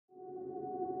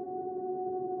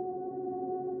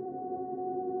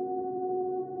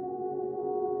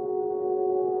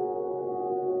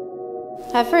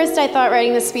At first, I thought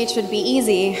writing the speech would be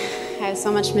easy. I have so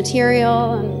much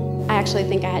material, and I actually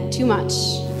think I had too much.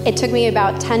 It took me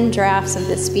about 10 drafts of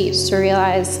this speech to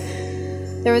realize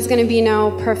there was going to be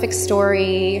no perfect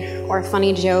story or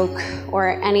funny joke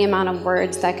or any amount of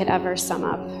words that could ever sum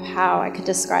up how I could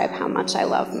describe how much I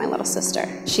love my little sister.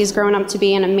 She's grown up to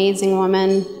be an amazing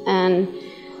woman, and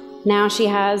now she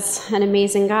has an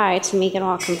amazing guy to make it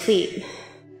all complete.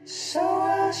 So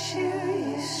I'll shoot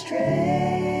you straight.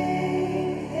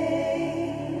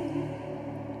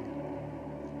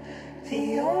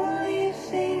 The only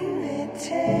thing that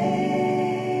takes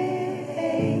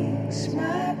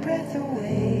my breath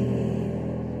away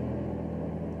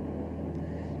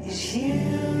is you.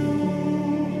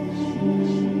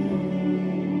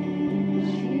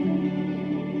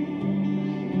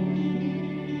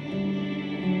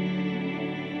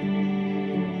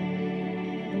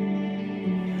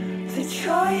 The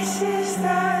choices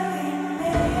that we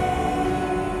make,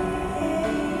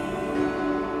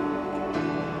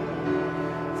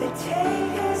 they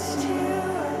take us to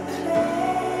a place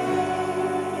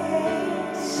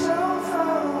so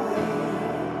far away.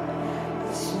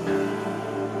 It's me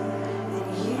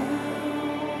and you.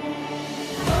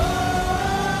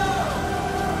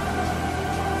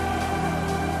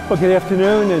 Well, good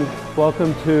afternoon and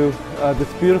welcome to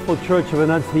this beautiful Church of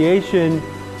Annunciation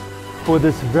for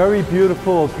this very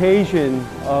beautiful occasion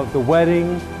of the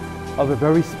wedding of a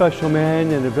very special man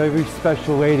and a very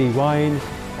special lady, Ryann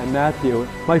and Matthew.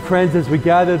 My friends, as we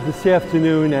gather this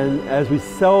afternoon and as we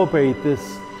celebrate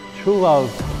this true love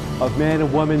of man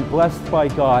and woman blessed by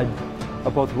God,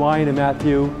 of both Ryann and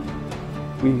Matthew,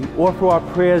 we offer our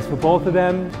prayers for both of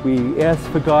them. We ask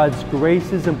for God's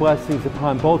graces and blessings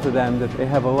upon both of them, that they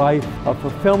have a life of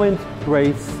fulfillment,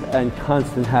 grace, and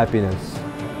constant happiness.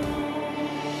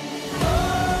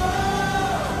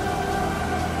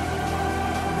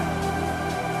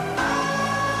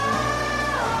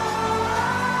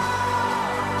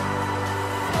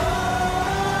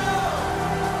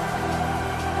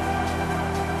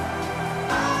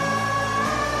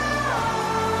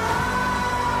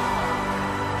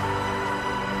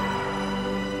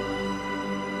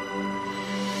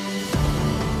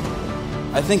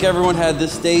 I think everyone had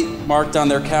this date marked on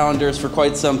their calendars for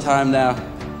quite some time now,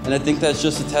 and I think that's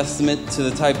just a testament to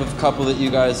the type of couple that you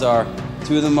guys are.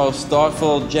 Two of the most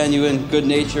thoughtful, genuine,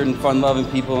 good-natured, and fun-loving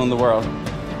people in the world.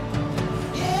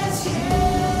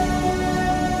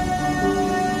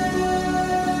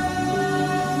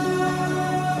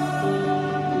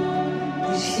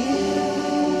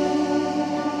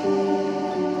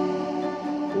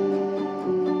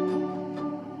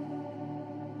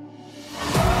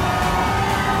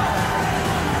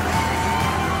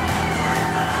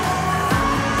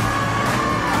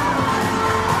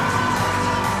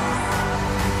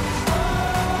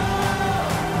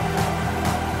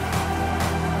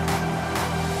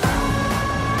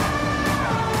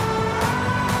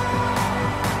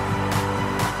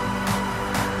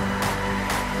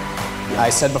 I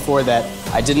said before that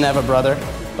I didn't have a brother,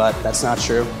 but that's not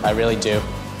true. I really do.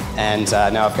 And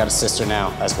now I've got a sister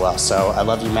now as well. So I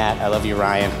love you, Matt. I love you,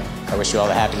 Ryann. I wish you all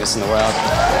the happiness in the world.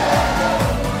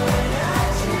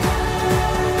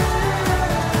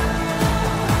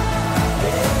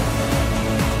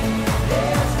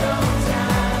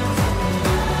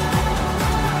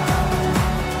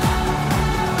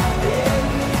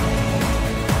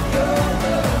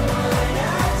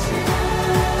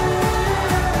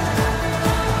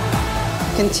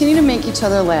 Continue to make each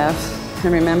other laugh,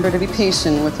 and remember to be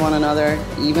patient with one another,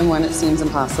 even when it seems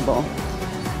impossible.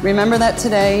 Remember that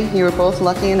today you were both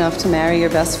lucky enough to marry your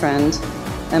best friend,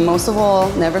 and most of all,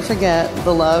 never forget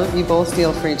the love you both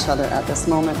feel for each other at this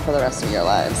moment for the rest of your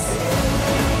lives.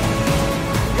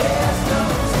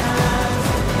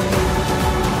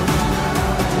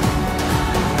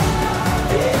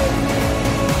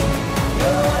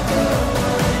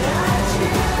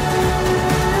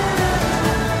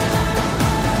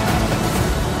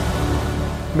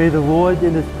 May the Lord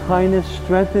in His kindness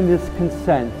strengthen this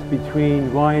consent between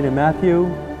Ryann and Matthew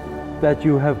that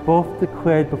you have both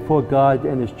declared before God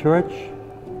and His church.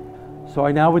 So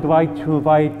I now would like to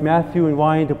invite Matthew and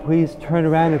Ryann to please turn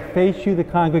around and face you, the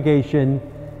congregation,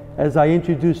 as I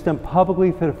introduce them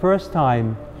publicly for the first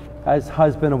time as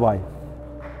husband and wife.